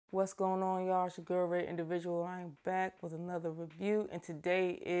What's going on, y'all? It's your girl, Red Individual. I'm back with another review, and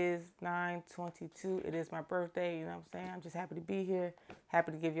today is 9/22. It is my birthday, you know what I'm saying? I'm just happy to be here,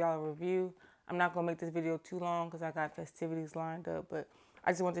 happy to give y'all a review. I'm not going to make this video too long because I got festivities lined up, but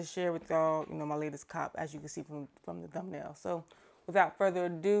I just want to share with y'all, my latest cop, as you can see from the thumbnail. So, without further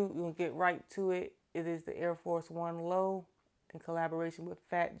ado, we're going to get right to it. It is the Air Force One Low in collaboration with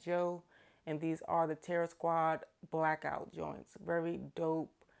fatjoe, and these are the Terror Squad blackout joints. Very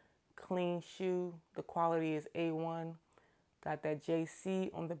dope, clean shoe. The quality is A1. Got that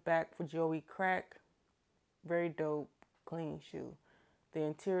JC on the back for Joey Crack. Very dope, clean shoe. The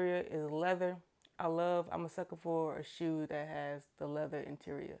interior is leather. I'm a sucker for a shoe that has the leather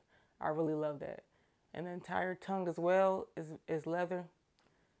interior. I really love that. And the entire tongue as well is leather.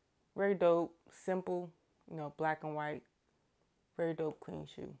 Very dope, simple, black and white. Very dope, clean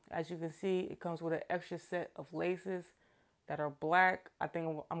shoe. As you can see, it comes with an extra set of laces that are black. I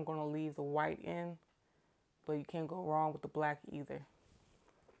think I'm going to leave the white in, but you can't go wrong with the black either.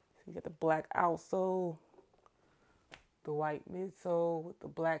 So you get the black outsole, the white midsole with the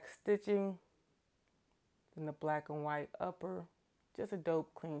black stitching, and the black and white upper. Just a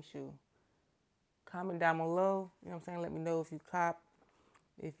dope, clean shoe. Comment down below, let me know if you cop,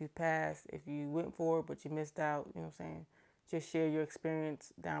 if you passed, if you went for it but you missed out, Just share your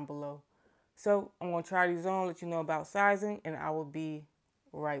experience down below. So I'm going to try these on, let you know about sizing, and I will be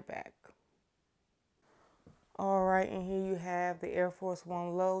right back. All right, and here you have the Air Force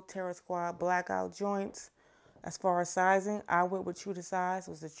One Low Terror Squad blackout joints. As far as sizing, I went with true to size.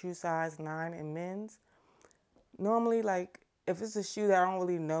 It was the true size 9 in men's. Normally, like, if it's a shoe that I don't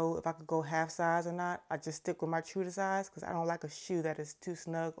really know if I could go half size or not, I just stick with my true to size because I don't like a shoe that is too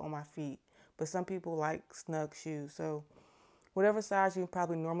snug on my feet. But some people like snug shoes. So whatever size you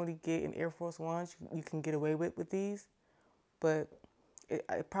probably normally get in Air Force Ones, you can get away with these. But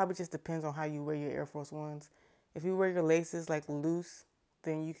it probably just depends on how you wear your Air Force Ones. If you wear your laces like loose,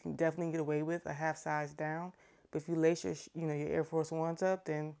 then you can definitely get away with a half size down. But if you lace your Air Force Ones up,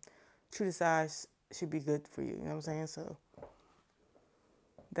 then true to size should be good for you. You know what I'm saying? So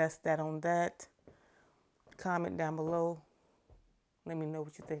that's that on that. Comment down below. Let me know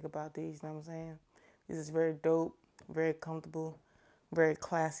what you think about these. You know what I'm saying? This is very dope, very comfortable, very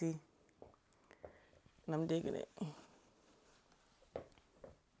classy, and I'm digging it.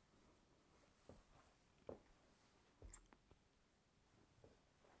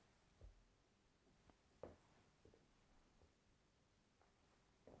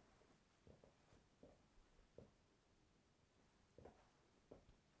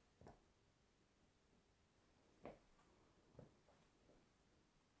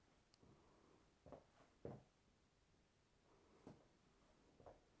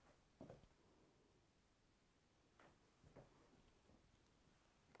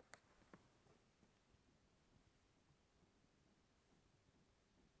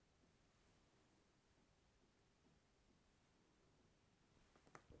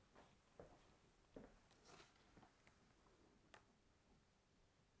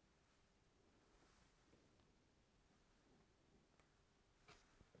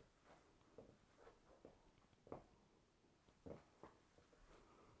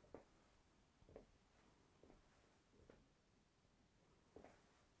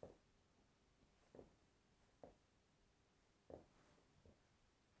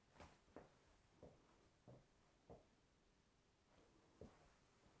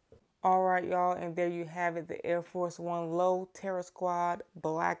 All right, y'all, and there you have it, the Air Force One Low Terror Squad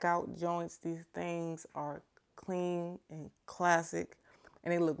blackout joints. These things are clean and classic,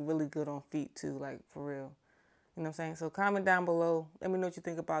 and they look really good on feet too, like for real. You know what I'm saying? So comment down below. Let me know what you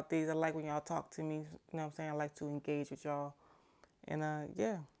think about these. I like when y'all talk to me. You know what I'm saying? I like to engage with y'all. And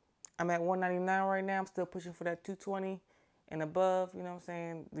yeah, I'm at $199 right now. I'm still pushing for that 220 and above. You know what I'm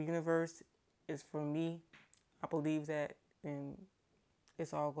saying? The universe is for me. I believe that, and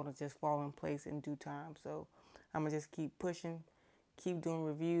it's all going to just fall in place in due time. So I'm going to just keep pushing, keep doing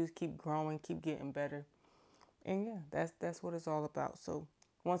reviews, keep growing, keep getting better. And yeah, that's what it's all about. So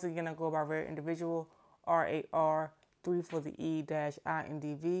once again, I go by Rare Individual, RAR, 3 for the E dash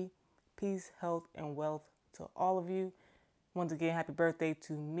INDV. Peace, health, and wealth to all of you. Once again, happy birthday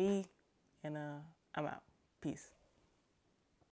to me. And I'm out. Peace.